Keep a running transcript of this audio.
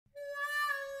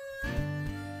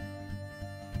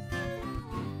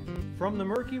From the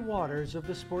murky waters of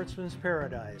the sportsman's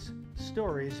paradise,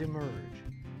 stories emerge.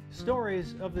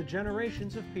 Stories of the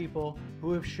generations of people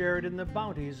who have shared in the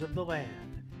bounties of the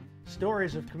land.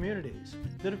 Stories of communities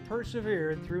that have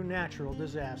persevered through natural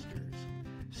disasters.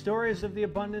 Stories of the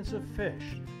abundance of fish,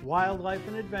 wildlife,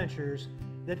 and adventures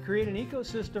that create an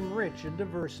ecosystem rich in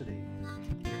diversity.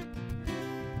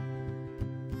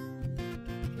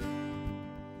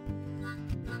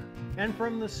 And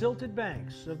from the silted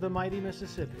banks of the mighty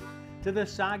Mississippi to the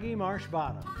soggy marsh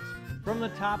bottoms, from the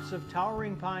tops of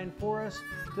towering pine forests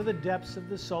to the depths of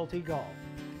the salty Gulf,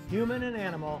 human and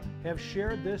animal have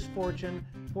shared this fortune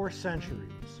for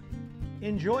centuries.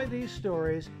 Enjoy these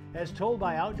stories as told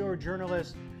by outdoor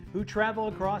journalists who travel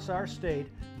across our state,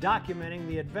 documenting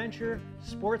the adventure,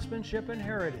 sportsmanship, and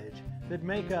heritage that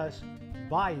make us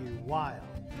Bayou Wild.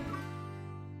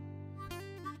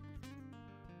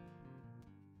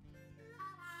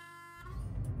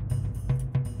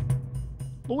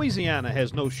 Louisiana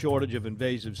has no shortage of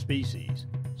invasive species.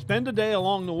 Spend a day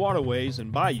along the waterways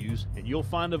and bayous and you'll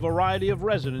find a variety of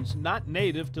residents not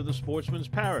native to the sportsman's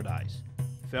paradise.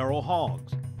 Feral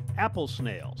hogs, apple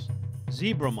snails,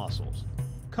 zebra mussels,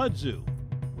 kudzu,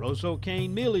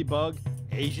 roseau-cane mealybug,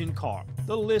 Asian carp.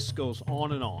 The list goes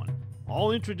on and on,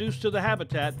 all introduced to the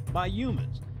habitat by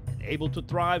humans and able to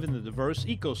thrive in the diverse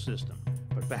ecosystem.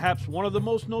 But perhaps one of the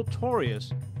most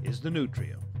notorious is the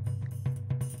nutria.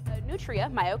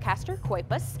 Nutria, Myocastor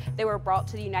coypus. They were brought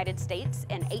to the United States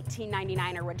in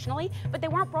 1899 originally, but they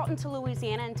weren't brought into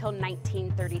Louisiana until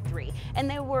 1933. And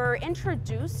they were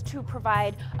introduced to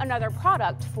provide another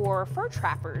product for fur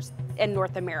trappers in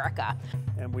North America.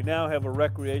 And we now have a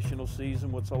recreational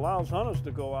season, which allows hunters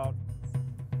to go out.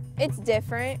 It's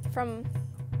different from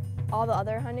all the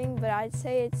other hunting, but I'd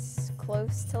say it's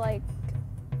close to like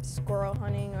squirrel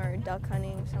hunting or duck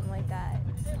hunting, something like that.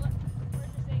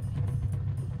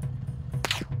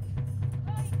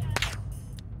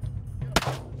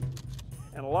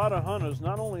 And a lot of hunters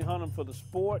not only hunt them for the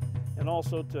sport and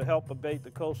also to help abate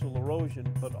the coastal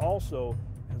erosion, but also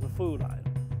as a food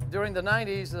item. During the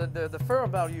 90s, the fur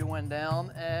value went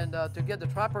down, and to get the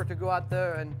trapper to go out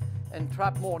there and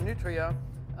trap more nutria,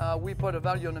 we put a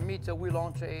value on the meat, so we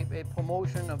launched a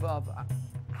promotion of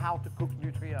how to cook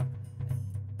nutria.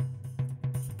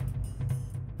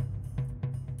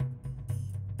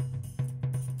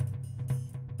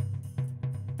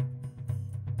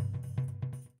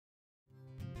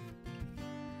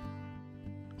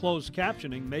 Closed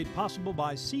captioning made possible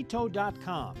by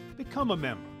Ceto.com. Become a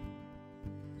member.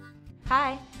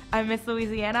 Hi, I'm Miss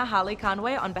Louisiana Holly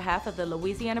Conway on behalf of the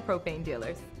Louisiana Propane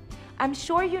Dealers. I'm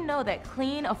sure you know that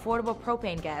clean, affordable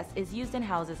propane gas is used in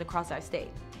houses across our state.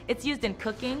 It's used in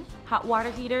cooking, hot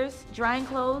water heaters, drying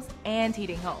clothes, and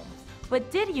heating homes. But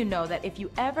did you know that if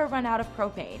you ever run out of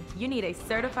propane, you need a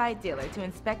certified dealer to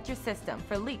inspect your system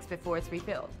for leaks before it's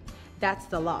refilled? That's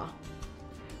the law.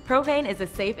 Propane is a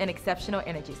safe and exceptional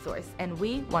energy source, and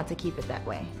we want to keep it that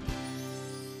way.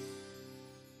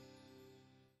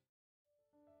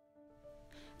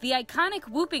 The iconic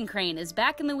whooping crane is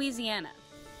back in Louisiana.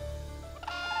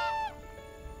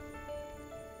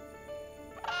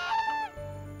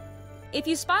 If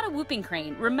you spot a whooping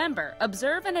crane, remember,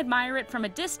 observe and admire it from a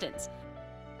distance,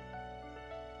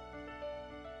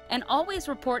 and always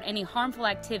report any harmful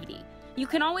activity. You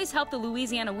can always help the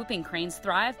Louisiana whooping cranes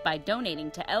thrive by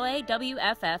donating to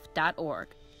lawff.org.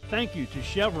 Thank you to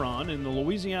Chevron and the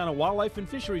Louisiana Wildlife and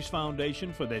Fisheries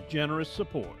Foundation for their generous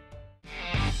support.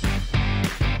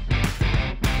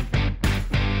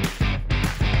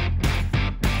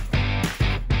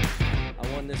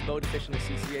 I won this boat fishing the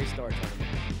CCA Star Tournament.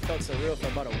 Felt surreal for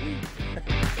about a week.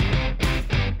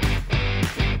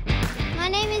 My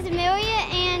name is Amelia,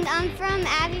 and I'm from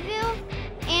Abbeville,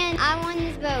 and I won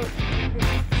this boat.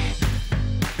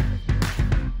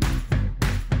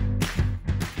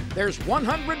 There's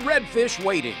 100 redfish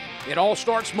waiting. It all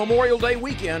starts Memorial Day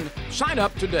weekend. Sign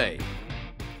up today.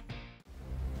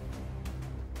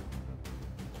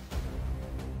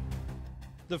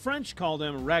 The French call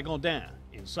them Ragondin.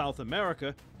 In South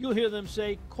America, you'll hear them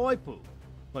say Coypu,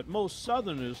 but most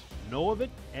Southerners know of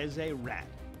it as a rat,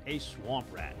 a swamp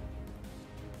rat.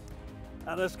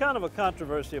 Now, there's kind of a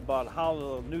controversy about how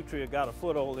the nutria got a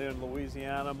foothold here in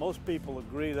Louisiana. Most people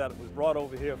agree that it was brought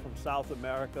over here from South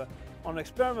America on an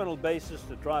experimental basis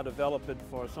to try to develop it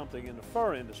for something in the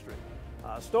fur industry.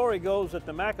 Story goes that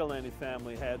the McElhenney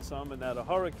family had some, and that a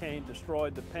hurricane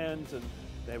destroyed the pens, and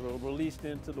they were released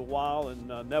into the wild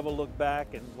and never looked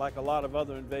back, and like a lot of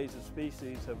other invasive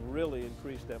species, have really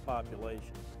increased their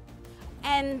population.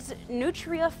 And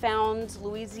nutria found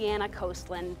Louisiana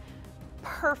coastland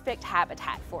perfect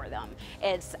habitat for them.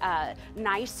 It's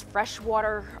nice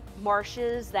freshwater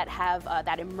marshes that have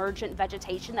that emergent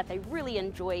vegetation that they really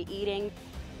enjoy eating.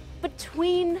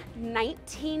 Between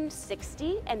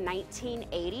 1960 and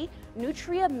 1980,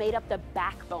 Nutria made up the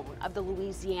backbone of the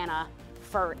Louisiana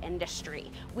fur industry.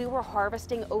 We were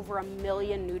harvesting over 1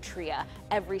 million Nutria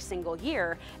every single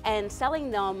year and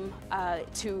selling them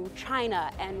to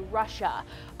China and Russia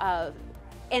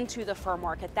into the fur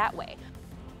market that way.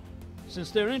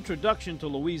 Since their introduction to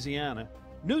Louisiana,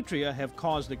 Nutria have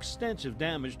caused extensive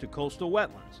damage to coastal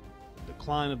wetlands. The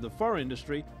decline of the fur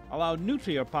industry allowed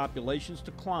Nutria populations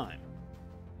to climb.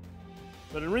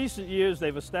 But in recent years,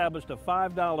 they've established a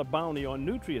 $5 bounty on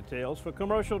Nutria tails for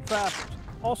commercial trappers.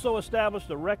 Also established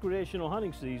a recreational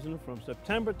hunting season from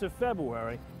September to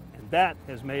February, and that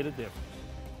has made a difference.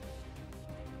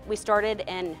 We started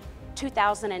in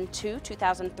 2002,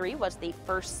 2003 was the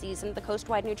first season of the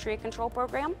Coastwide Nutria Control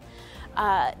Program.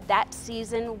 That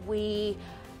season, we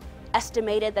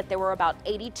estimated that there were about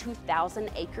 82,000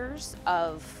 acres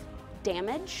of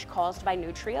damage caused by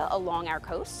Nutria along our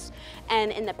coasts.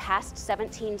 And in the past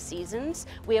 17 seasons,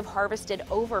 we have harvested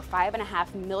over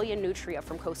 5.5 million Nutria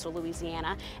from coastal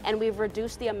Louisiana, and we've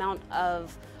reduced the amount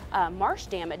of marsh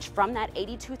damage from that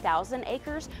 82,000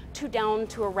 acres to down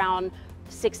to around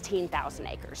 16,000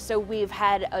 acres. So we've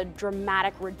had a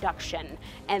dramatic reduction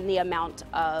in the amount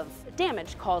of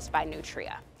damage caused by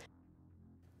Nutria.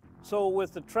 So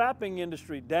with the trapping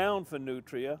industry down for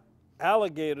Nutria,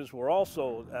 alligators were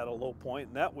also at a low point,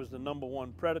 and that was the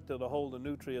 #1 predator to hold the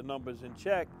Nutria numbers in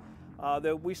check.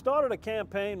 We started a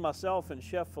campaign, myself and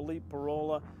Chef Philippe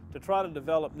Parola, to try to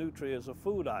develop Nutria as a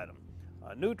food item.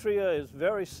 Nutria is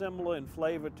very similar in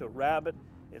flavor to rabbit.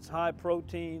 It's high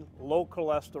protein, low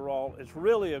cholesterol. It's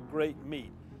really a great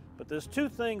meat. But there's two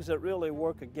things that really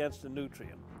work against the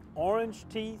Nutria: orange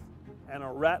teeth and a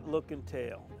rat-looking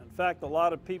tail. In fact, a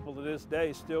lot of people to this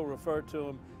day still refer to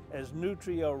them as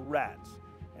Nutria rats,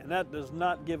 and that does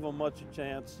not give them much a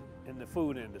chance in the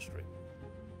food industry.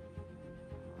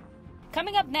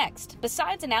 Coming up next,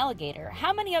 besides an alligator,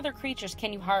 how many other creatures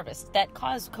can you harvest that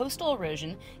cause coastal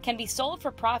erosion, can be sold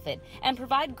for profit, and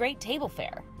provide great table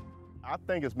fare? I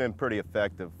think it's been pretty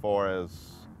effective for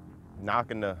as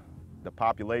knocking the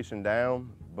population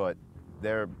down, but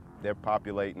they're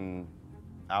populating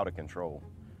out of control.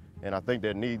 And I think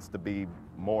there needs to be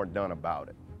more done about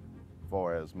it,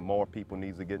 for as more people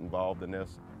need to get involved in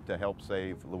this to help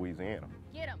save Louisiana.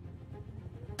 Get him.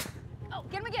 Oh,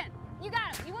 get him again. You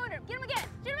got him. You wounded him. Get him again.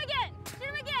 Shoot him again. Shoot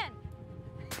him again.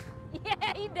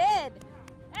 Yeah, he did.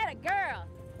 That a girl.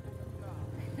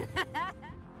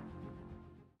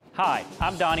 Hi,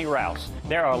 I'm Donnie Rouse.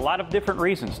 There are a lot of different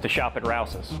reasons to shop at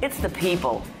Rouse's. It's the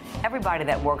people. Everybody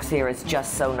that works here is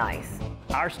just so nice.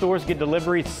 Our stores get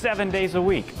deliveries 7 days a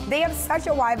week. They have such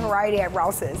a wide variety at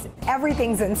Rouse's.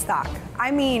 Everything's in stock.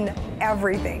 I mean,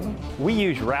 everything. We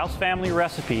use Rouse family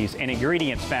recipes and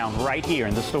ingredients found right here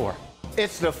in the store.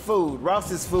 It's the food.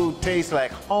 Rouse's food tastes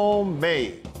like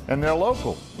homemade. And they're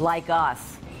local. Like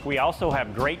us. We also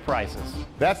have great prices.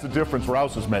 That's the difference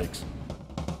Rouse's makes.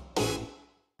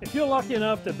 If you're lucky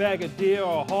enough to bag a deer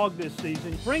or a hog this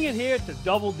season, bring it here to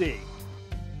Double D.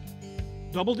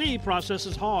 Double D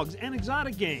processes hogs and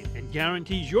exotic game and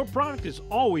guarantees your product is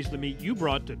always the meat you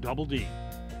brought to Double D.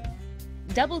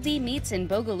 Double D Meats in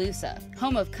Bogalusa,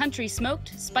 home of country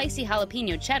smoked, spicy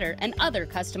jalapeno cheddar, and other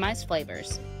customized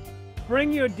flavors.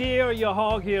 Bring your deer or your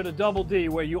hog here to Double D,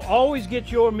 where you always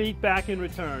get your meat back in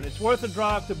return. It's worth a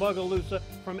drive to Bogalusa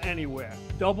from anywhere.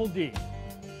 Double D.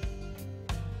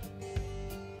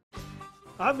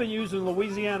 I've been using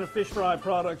Louisiana fish fry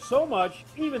products so much,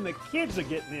 even the kids are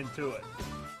getting into it.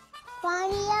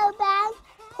 Funny yellow bag,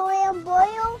 pour and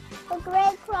boil, a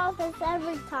great crawfish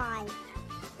every time.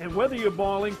 And whether you're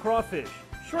boiling crawfish,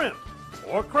 shrimp,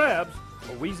 or crabs,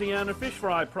 Louisiana fish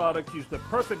fry products use the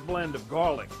perfect blend of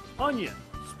garlic, onion,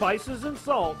 spices, and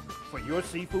salt for your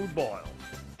seafood boils.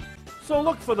 So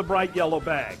look for the bright yellow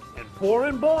bag and pour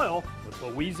and boil with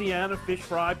Louisiana fish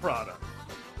fry products.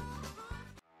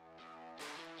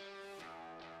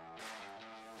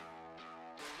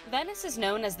 Venice is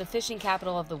known as the fishing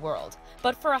capital of the world,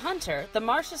 but for a hunter, the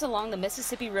marshes along the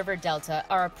Mississippi River Delta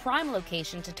are a prime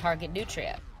location to target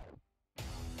Nutria.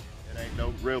 It ain't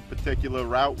no real particular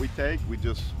route we take. We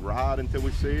just ride until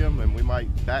we see them, and we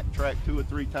might backtrack 2 or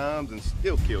 3 times and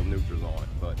still kill Nutrias on it.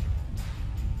 But,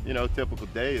 you know, typical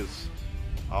day is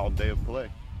all day of play.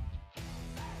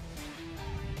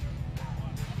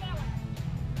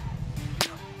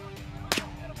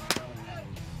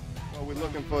 Well, we're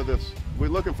looking for this We're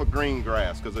looking for green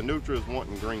grass because the Nutria is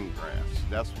wanting green grass.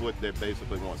 That's what they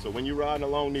basically want. So when you're riding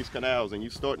along these canals and you're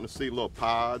starting to see little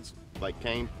pods, like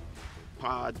cane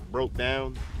pods broke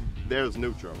down, there's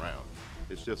Nutria around.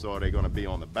 It's just, are they going to be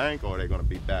on the bank or are they going to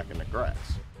be back in the grass?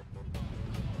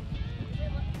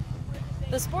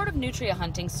 The sport of nutria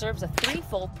hunting serves a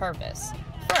threefold purpose.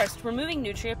 First, removing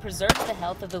nutria preserves the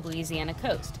health of the Louisiana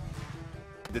coast.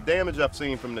 The damage I've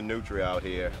seen from the Nutria out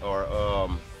here are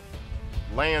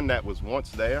land that was once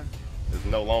there is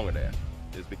no longer there.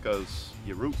 It's because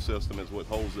your root system is what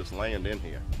holds this land in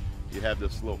here. You have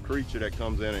this little creature that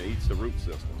comes in and eats the root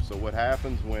system. So what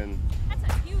happens when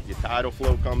your tidal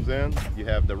flow comes in, you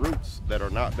have the roots that are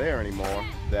not there anymore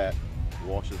that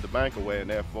washes the bank away, and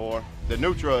therefore the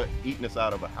Nutria eating us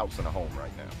out of a house and a home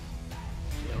right now.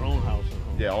 Their own house and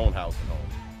home. Their own house and home.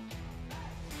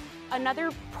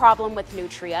 Another problem with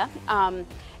Nutria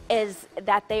is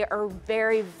that they are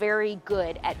very, very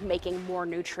good at making more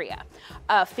Nutria.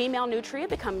 Female Nutria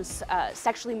becomes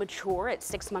sexually mature at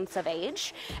 6 months of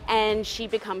age, and she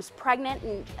becomes pregnant,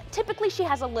 and typically she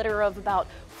has a litter of about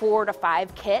 4 to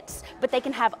 5 kits, but they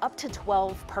can have up to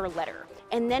 12 per litter.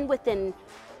 And then within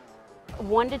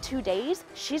 1 to 2 days,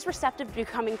 she's receptive to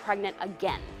becoming pregnant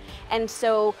again. And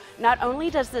so not only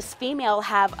does this female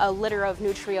have a litter of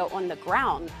Nutria on the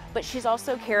ground, but she's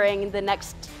also carrying the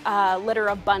next litter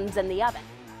of buns in the oven.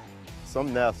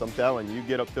 Some nests, I'm telling you, you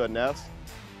get up to a nest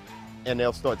and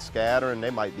they'll start scattering.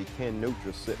 There might be 10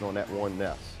 Nutria sitting on that one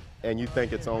nest. And you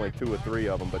think it's only 2 or 3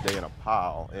 of them, but they're in a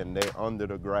pile and they're under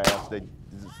the grass. They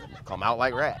just come out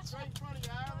like rats.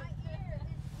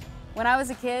 When I was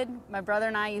a kid, my brother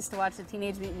and I used to watch the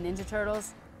Teenage Mutant Ninja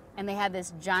Turtles, and they had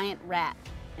this giant rat,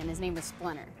 and his name was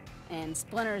Splinter. And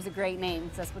Splinter is a great name,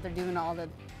 because that's what they're doing to all the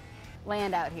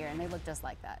land out here, and they look just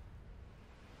like that.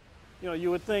 You know,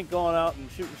 you would think going out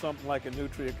and shooting something like a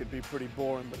Nutria could be pretty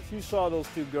boring, but if you saw those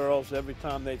two girls every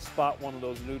time they'd spot one of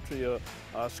those Nutria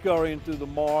scurrying through the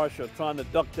marsh or trying to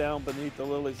duck down beneath the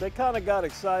lilies, they kind of got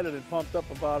excited and pumped up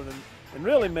about it and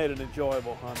really made an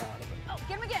enjoyable hunt out of it. Oh,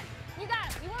 get him again! You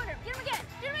got him! You warned him! Get him again!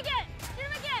 Get him again! Get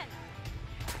him again!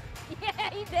 Yeah,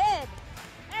 he did!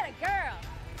 That a girl!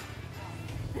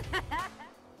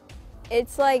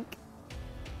 It's like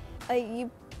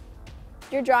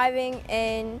you're driving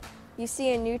and you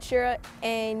see a Nutria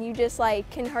and you just like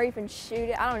can hurry up and shoot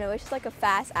it. I don't know, it's just like a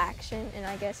fast action, and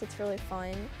I guess it's really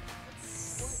fun.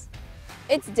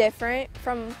 It's different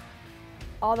from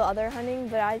all the other hunting,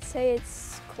 but I'd say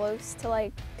it's close to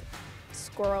like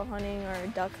squirrel hunting or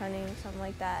duck hunting, something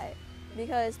like that.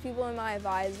 Because people in my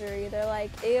advisory, they're like,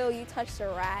 ew, you touched a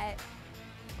rat.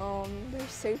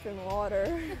 There's soap and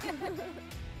water.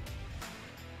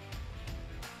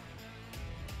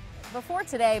 Before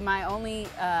today, my only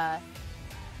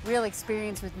real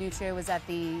experience with Nutria was at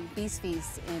the Beast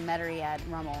Feast in Metairie at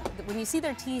Rummel. When you see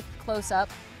their teeth close up,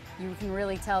 you can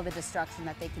really tell the destruction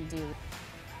that they can do.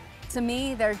 To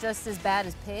me, they're just as bad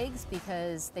as pigs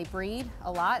because they breed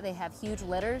a lot, they have huge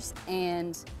litters,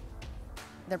 and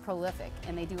they're prolific,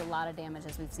 and they do a lot of damage,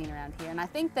 as we've seen around here. And I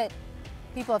think that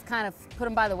people have kind of put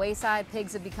them by the wayside.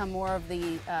 Pigs have become more of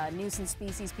the nuisance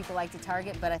species people like to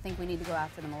target, but I think we need to go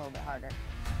after them a little bit harder.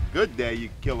 Good day, you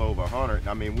can kill over 100.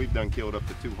 I mean, we've done killed up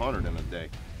to 200 in a day.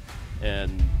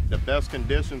 And the best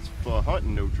conditions for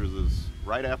hunting Nutrias is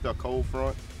right after a cold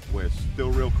front, where it's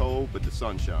still real cold, but the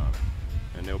sun's shining,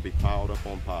 and they'll be piled up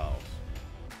on piles.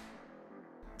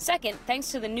 Second,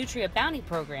 thanks to the Nutria Bounty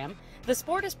Program, the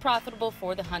sport is profitable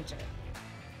for the hunter.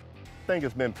 I think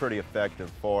it's been pretty effective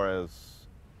as far as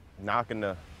knocking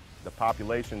the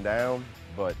population down,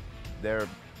 but they're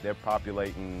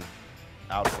populating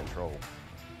out of control.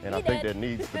 And I think there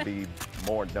needs to be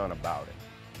more done about it,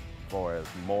 as far as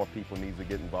more people need to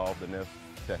get involved in this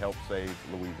to help save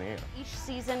Louisiana. Each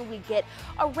season we get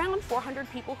around 400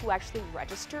 people who actually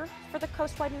register for the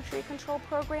Coastwide Nutria Control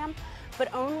Program,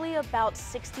 but only about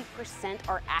 60%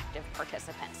 are active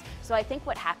participants. So I think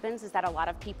what happens is that a lot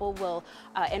of people will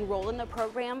enroll in the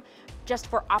program just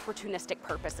for opportunistic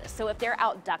purposes. So if they're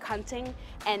out duck hunting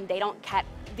and they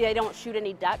don't shoot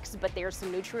any ducks, but there's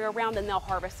some Nutria around, then they'll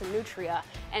harvest some Nutria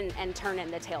and turn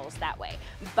in the tails that way.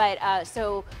 But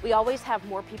so we always have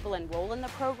more people enroll in the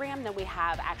program than we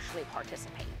have actually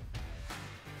participate.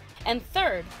 And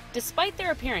third, despite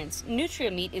their appearance,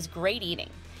 Nutria meat is great eating.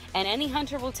 And any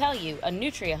hunter will tell you a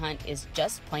Nutria hunt is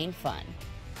just plain fun.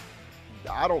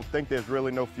 I don't think there's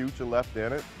really no future left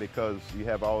in it because you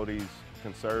have all these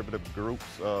conservative groups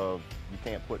of you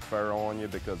can't put fur on you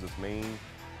because it's mean.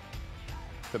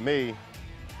 To me,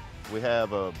 we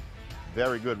have a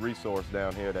very good resource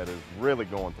down here that is really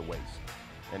going to waste.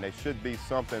 And there should be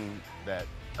something that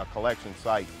a collection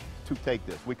site to take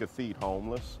this. We could feed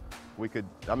homeless. We could,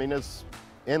 I mean, there's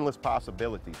endless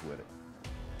possibilities with it.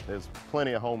 There's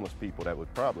plenty of homeless people that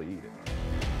would probably eat it.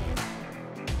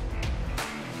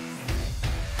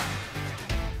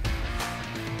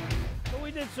 So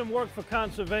we did some work for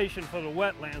conservation for the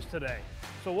wetlands today.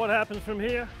 So what happens from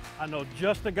here? I know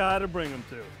just the guy to bring them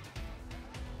to.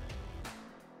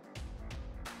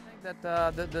 I think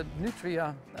that the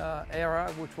Nutria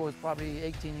era, which was probably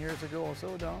 18 years ago or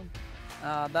so, Don,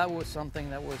 that was something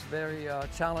that was very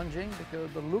challenging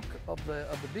because the look of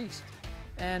the beast.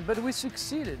 But we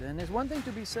succeeded, and there's one thing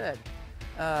to be said.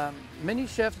 Many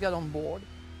chefs got on board.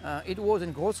 It was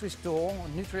in grocery store,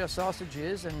 Nutria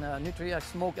sausages and Nutria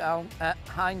smoked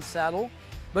hind saddle.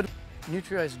 But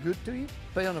Nutria is good to eat,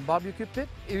 put on a barbecue pit,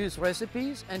 use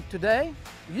recipes, and today,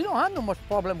 you don't have no much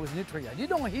problem with Nutria. You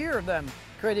don't hear them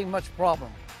creating much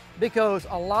problem because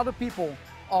a lot of people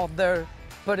are there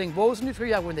putting those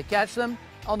Nutria when they catch them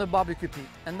on the barbecue pit,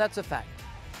 and that's a fact.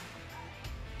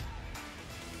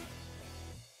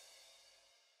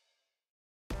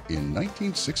 In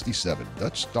 1967,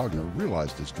 Dutch Stogner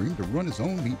realized his dream to run his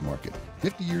own meat market.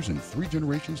 50 years and 3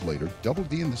 generations later, Double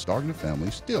D and the Stogner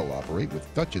family still operate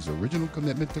with Dutch's original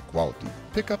commitment to quality.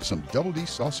 Pick up some Double D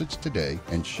sausage today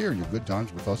and share your good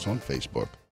times with us on Facebook.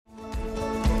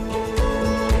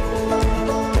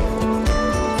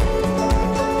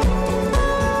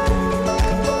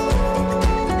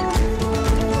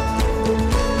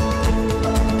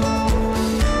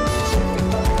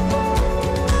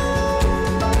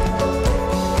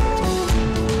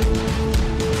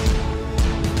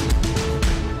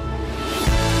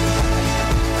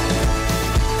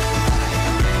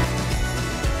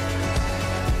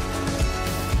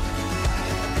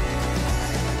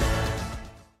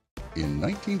 In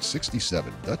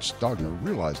 1967, Dutch Stogner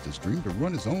realized his dream to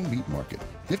run his own meat market.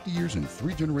 50 years and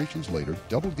 3 generations later,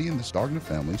 Double D and the Stogner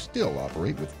family still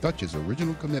operate with Dutch's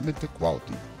original commitment to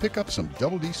quality. Pick up some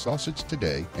Double D sausage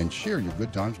today and share your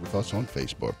good times with us on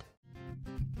Facebook.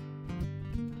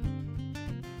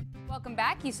 Welcome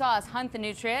back. You saw us hunt the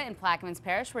Nutria in Plaquemines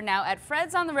Parish. We're now at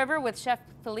Fred's on the River with Chef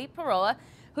Philippe Parola,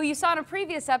 who you saw in a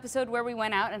previous episode where we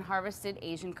went out and harvested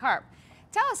Asian carp.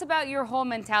 Tell us about your whole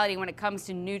mentality when it comes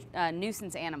to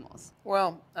nuisance animals.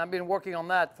 Well, I've been working on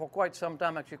that for quite some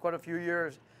time, actually quite a few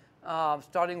years,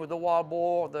 starting with the wild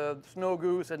boar, the snow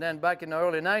goose, and then back in the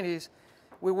early 90s,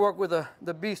 we worked with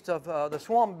the beast of the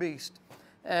swamp beast.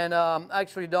 And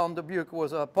actually Don Dubuque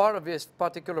was a part of this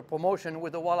particular promotion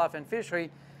with the wildlife and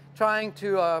fishery, trying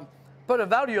to put a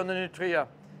value on the Nutria.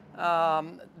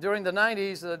 During the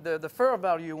 90s, the fur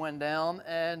value went down,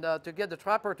 and to get the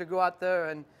trapper to go out there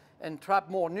and trap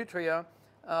more Nutria,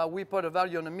 we put a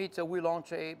value on the meat, so we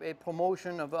launched a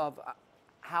promotion of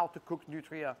how to cook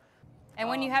Nutria. And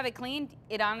when you have it cleaned,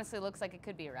 it honestly looks like it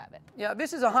could be a rabbit. Yeah,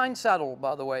 this is a hind saddle,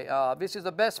 by the way. This is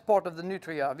the best part of the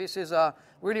Nutria. This is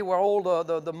really where all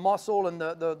the muscle and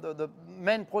the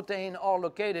main protein are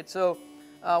located. So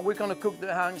we're going to cook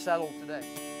the hind saddle today.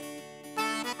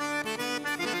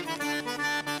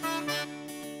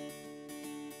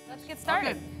 Let's get started.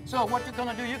 Okay. So what you're going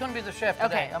to do, you're going to be the chef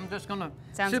today. Okay. I'm just going to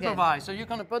Sounds supervise. good. So you're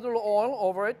going to put a little oil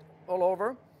over it, all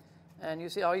over, and you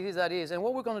see how easy that is. And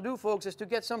what we're going to do, folks, is to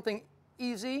get something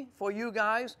easy for you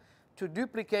guys to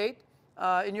duplicate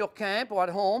in your camp or at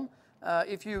home.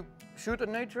 If you shoot a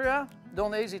Nutria,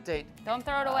 don't hesitate. Don't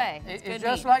throw it away. It's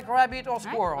just like rabbit or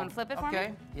squirrel. Right. Want to flip it for me?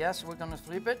 Okay. Yes, we're going to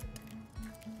flip it.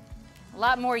 A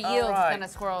lot more yield right. than a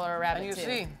squirrel or a rabbit, and you too.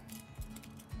 see,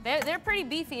 they're pretty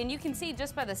beefy, and you can see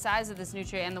just by the size of this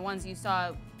Nutria and the ones you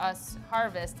saw us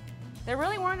harvest, there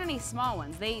really weren't any small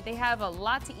ones. They have a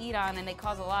lot to eat on, and they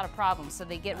cause a lot of problems, so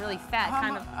they get really fat.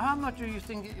 How much do you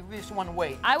think this one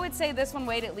weighs? I would say this one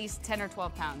weighed at least 10 or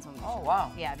 12 pounds. Oh,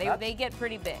 wow. Yeah, they get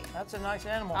pretty big. That's a nice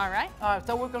animal. All right. All right,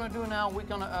 so what we're going to do now, we're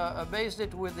going to baste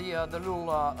it with the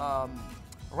little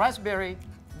raspberry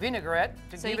vinaigrette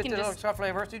to give it a little extra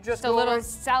flavor. So just a little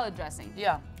salad dressing.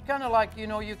 Yeah, kind of like, you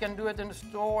know, you can do it in the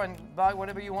store and buy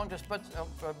whatever you want. Just put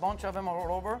a bunch of them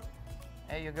all over.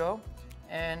 There you go.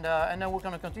 And then we're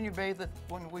going to continue bathe it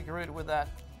when we get rid with that.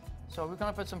 So we're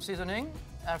going to put some seasoning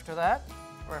after that.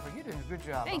 Perfect, you're doing a good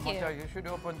job. Thank you. Tell you should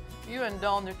open, you and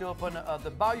Don need to open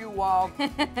the Bayou Wild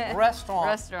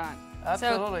restaurant.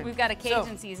 Absolutely. So we've got a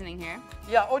Cajun seasoning here.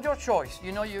 Yeah, or your choice.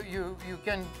 You know, you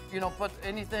can, you know, put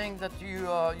anything that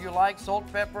you like,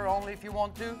 salt, pepper only if you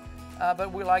want to.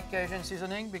 But we like Cajun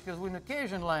seasoning because we're in the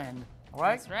Cajun land, all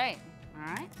right? That's right.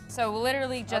 All right. So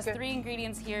literally just 3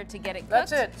 ingredients here to get it cooked.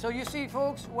 That's it. So you see,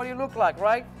 folks, what you look like,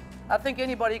 right? I think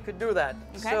anybody could do that.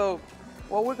 Okay. So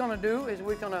what we're going to do is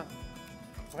we're going to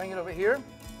bring it over here,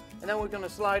 and then we're going to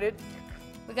slide it.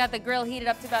 We got the grill heated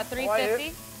up to about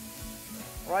 350.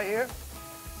 right here.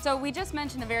 So we just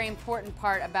mentioned a very important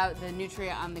part about the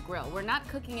Nutria on the grill. We're not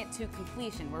cooking it to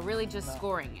completion. We're really just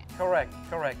scoring it. Correct,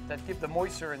 correct. That keep the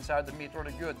moisture inside the meat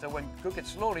really good. So when you cook it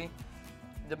slowly,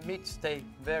 the meat stay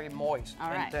very moist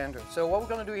and tender. So what we're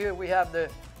going to do here, we have the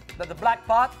black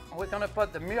pot. We're going to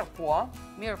put the mirepoix.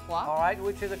 Mirepoix. All right,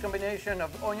 which is a combination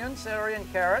of onion, celery,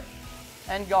 and carrot,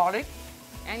 and garlic.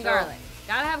 And garlic.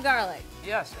 Gotta have garlic.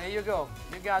 Yes, there you go.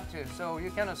 You got to. So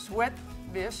you kind of sweat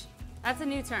this. That's a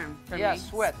new term for me. Yeah,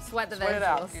 sweat. Sweat the Sweat it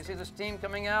vegetables. out. You see the steam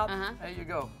coming out? There you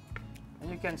go. And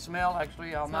you can smell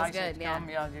actually how nice it's come.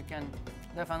 Yeah, you can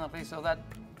definitely. So that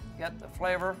get the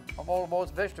flavor of all those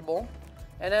vegetables.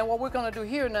 And then what we're going to do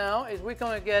here now is we're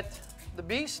going to get the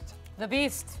beast. The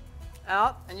beast.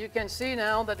 Out. And you can see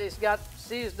now that it's got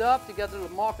seized up. You got a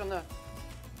little mark on the...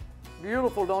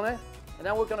 Beautiful, don't it? And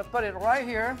then we're going to put it right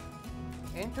here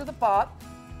into the pot.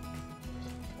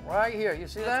 Right here. You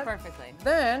see that? Perfectly.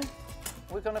 Then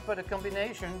we're going to put a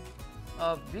combination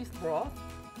of beef broth.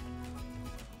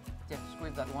 Just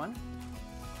squeeze that one.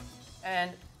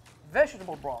 And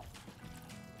vegetable broth.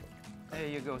 There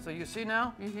you go. So you see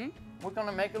now? We're going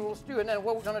to make a little stew. And then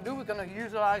what we're going to do, we're going to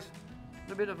utilize a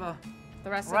little bit of a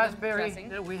raspberry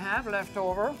that we have left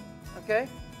over. Okay?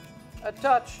 A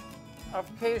touch of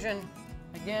Cajun,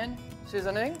 again,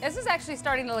 seasoning. This is actually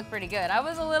starting to look pretty good. I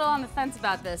was a little on the fence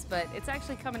about this, but it's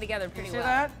actually coming together pretty well. See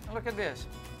that? Look at this.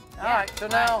 All right, so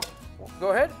now,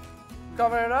 go ahead,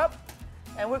 cover it up,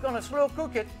 and we're going to slow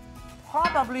cook it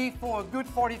probably for a good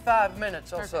 45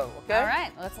 minutes or so, okay? All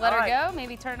right, let's let her go.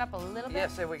 Maybe turn it up a little bit.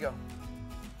 Yes, there we go.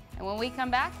 And when we come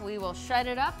back, we will shred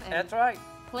it up and that's right.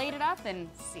 Plate it up and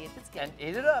see if it's good. And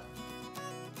eat it up.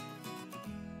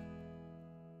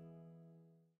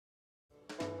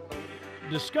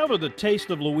 Discover the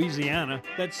taste of Louisiana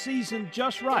that's seasoned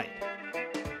just right.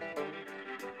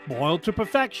 Boiled to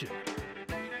perfection.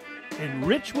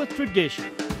 Enriched with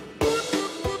tradition.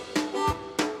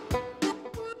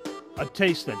 A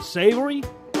taste that's savory,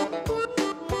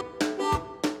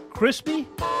 crispy,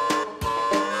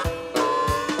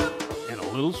 and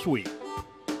a little sweet.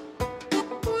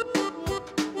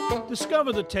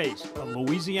 Discover the taste of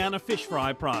Louisiana fish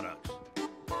fry products.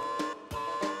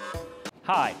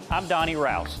 Hi, I'm Donnie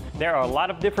Rouse. There are a lot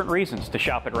of different reasons to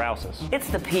shop at Rouse's. It's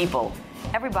the people.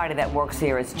 Everybody that works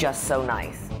here is just so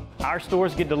nice. Our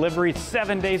stores get deliveries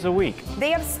 7 days a week. They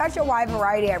have such a wide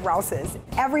variety at Rouse's.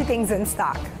 Everything's in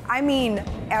stock. I mean,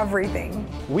 everything.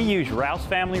 We use Rouse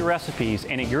family recipes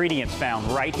and ingredients found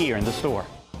right here in the store.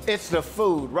 It's the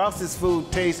food. Rouse's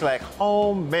food tastes like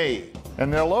homemade.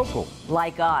 And they're local.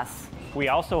 Like us. We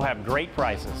also have great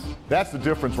prices. That's the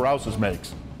difference Rouse's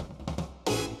makes.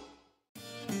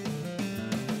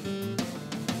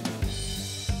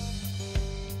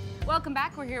 Welcome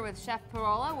back. We're here with Chef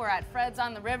Parola. We're at Fred's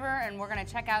on the River, and we're going to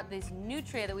check out this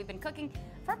Nutria that we've been cooking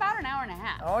for about an hour and a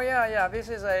half. Oh, yeah. This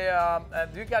is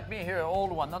you got me here, an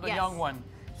old one, not a young one.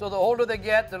 So the older they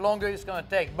get, the longer it's going to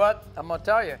take. But I'm going to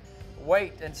tell you,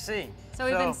 wait and see. So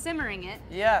we've been simmering it.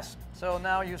 Yes. So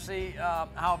now you see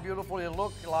how beautiful it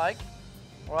looks like,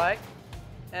 right?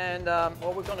 And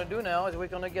what we're going to do now is we're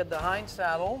going to get the hind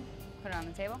saddle. Put it on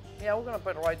the table? Yeah, we're going to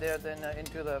put it right there then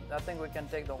into the, I think we can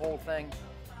take the whole thing.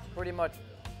 Pretty much,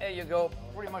 there you go,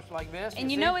 pretty much like this. And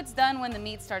you know it's done when the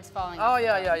meat starts falling off. Oh,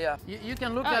 yeah. You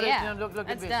can look at it, you know, look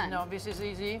at this. Done. No, this is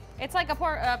easy. It's like a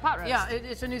pot roast. Yeah,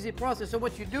 it's an easy process. So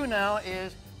what you do now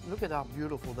is, look at how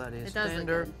beautiful that is. It does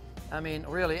tender. look good. I mean,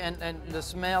 really, and the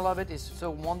smell of it is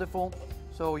so wonderful.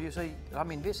 So you see, I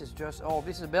mean, this is just,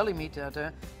 this is belly meat out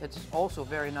there. It's also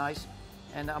very nice.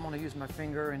 And I'm gonna use my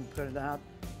finger and put it out.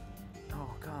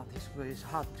 Oh God, this is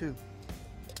hot too.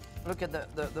 Look at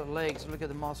the legs, look at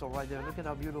the muscle right there. Look at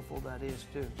how beautiful that is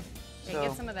too. So,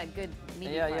 get some of that good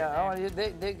meaty part there. Oh,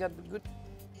 they got good,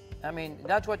 I mean,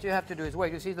 that's what you have to do is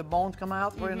wait. You see the bones come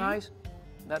out very nice?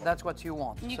 That's what you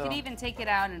want. And you could even take it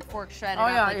out and fork shred it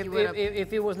up like you would.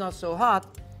 If it was not so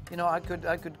hot, you know, I could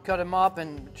cut them up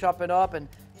and chop it up and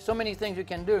so many things you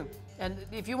can do. And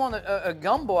if you want a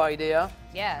gumbo idea.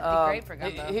 Yeah, it'd be great for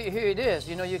gumbo. Here it is.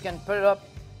 You know, you can put it up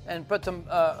and put some,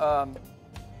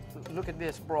 look at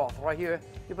this broth right here.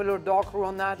 You put a little dark roux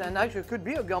on that, and actually it could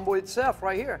be a gumbo itself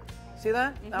right here. See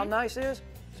that? How nice it is?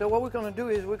 So what we're going to do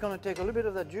is we're going to take a little bit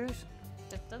of that juice.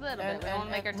 Just a little bit. We don't want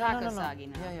to make our tacos soggy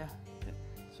now. Yeah.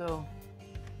 So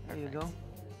there you go.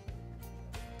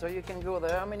 So you can go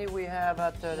there. How many we have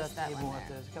at that table?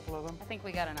 There's a couple of them. I think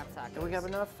we got enough tacos. Do we have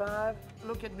enough? 5?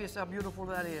 Look at this, how beautiful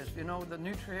that is. You know, the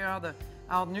Nutria,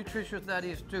 how nutritious that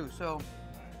is too. So.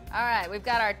 All right, we've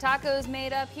got our tacos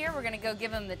made up here. We're going to go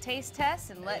give them the taste test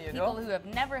and let people who have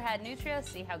never had Nutria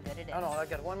see how good it is. Oh, no, I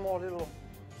got one more little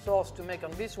sauce to make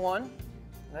on this one.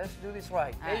 Let's do this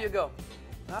right. All There right. you go.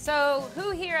 So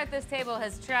who here at this table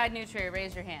has tried Nutria?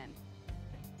 Raise your hand.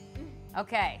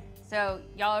 Okay, so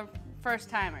y'all are first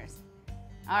timers.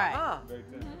 All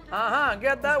right.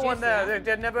 Get that one there.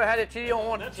 They never had it. She don't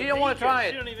want to try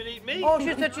it. She don't even eat meat. Oh,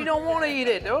 she said she don't want to eat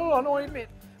it. Oh, I don't eat meat.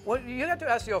 Well, you have to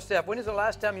ask yourself, when is the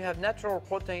last time you have natural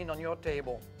protein on your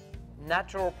table?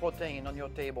 Natural protein on your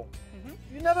table.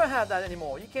 You never have that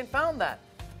anymore. You can't find that.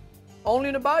 Only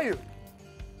in the Bayou.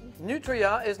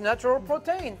 Nutria is natural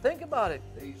protein. Think about it.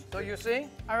 So you see?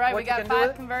 All right, what we you got can do 5 with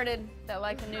it? converted that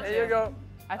like the Nutria. There you go.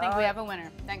 I think All we right. have a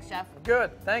winner. Thanks, Chef. Good.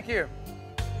 Thank you.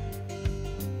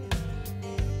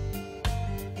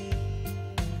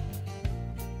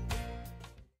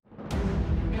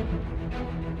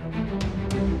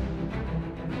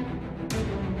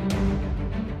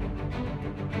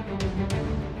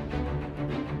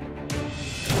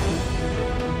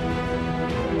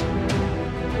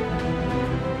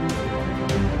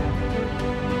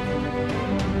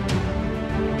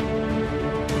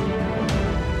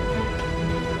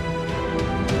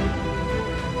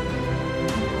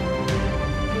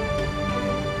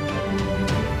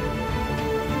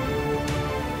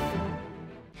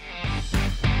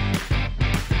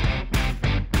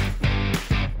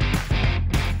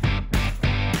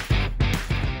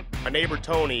 My neighbor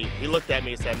Tony, he looked at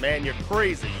me and said, "Man, you're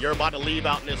crazy. You're about to leave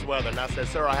out in this weather." And I said,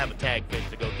 "Sir, I have a tag fish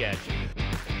to go catch."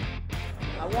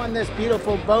 I won this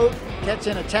beautiful boat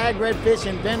catching a tag redfish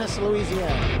in Venice,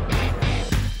 Louisiana.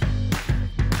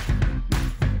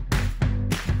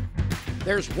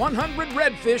 There's 100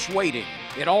 redfish waiting.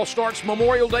 It all starts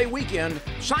Memorial Day weekend.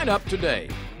 Sign up today.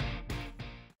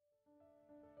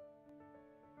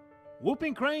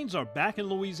 Whooping cranes are back in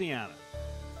Louisiana.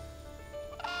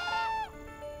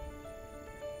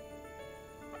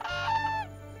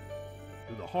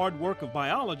 Through the hard work of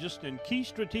biologists and key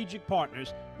strategic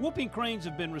partners, whooping cranes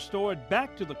have been restored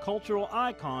back to the cultural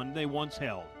icon they once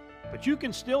held. But you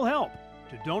can still help.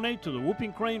 To donate to the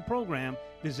Whooping Crane program,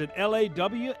 visit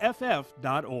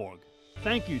lawff.org.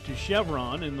 Thank you to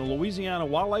Chevron and the Louisiana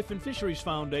Wildlife and Fisheries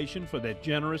Foundation for their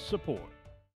generous support.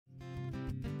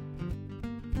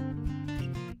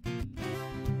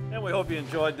 And we hope you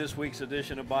enjoyed this week's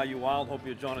edition of Bayou Wild. Hope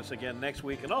you'll join us again next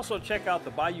week. And also check out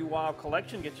the Bayou Wild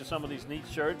collection. Get you some of these neat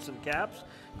shirts and caps.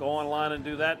 Go online and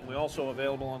do that. And we're also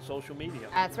available on social media.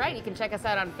 That's right. You can check us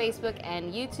out on Facebook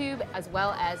and YouTube as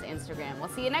well as Instagram. We'll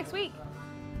see you next week.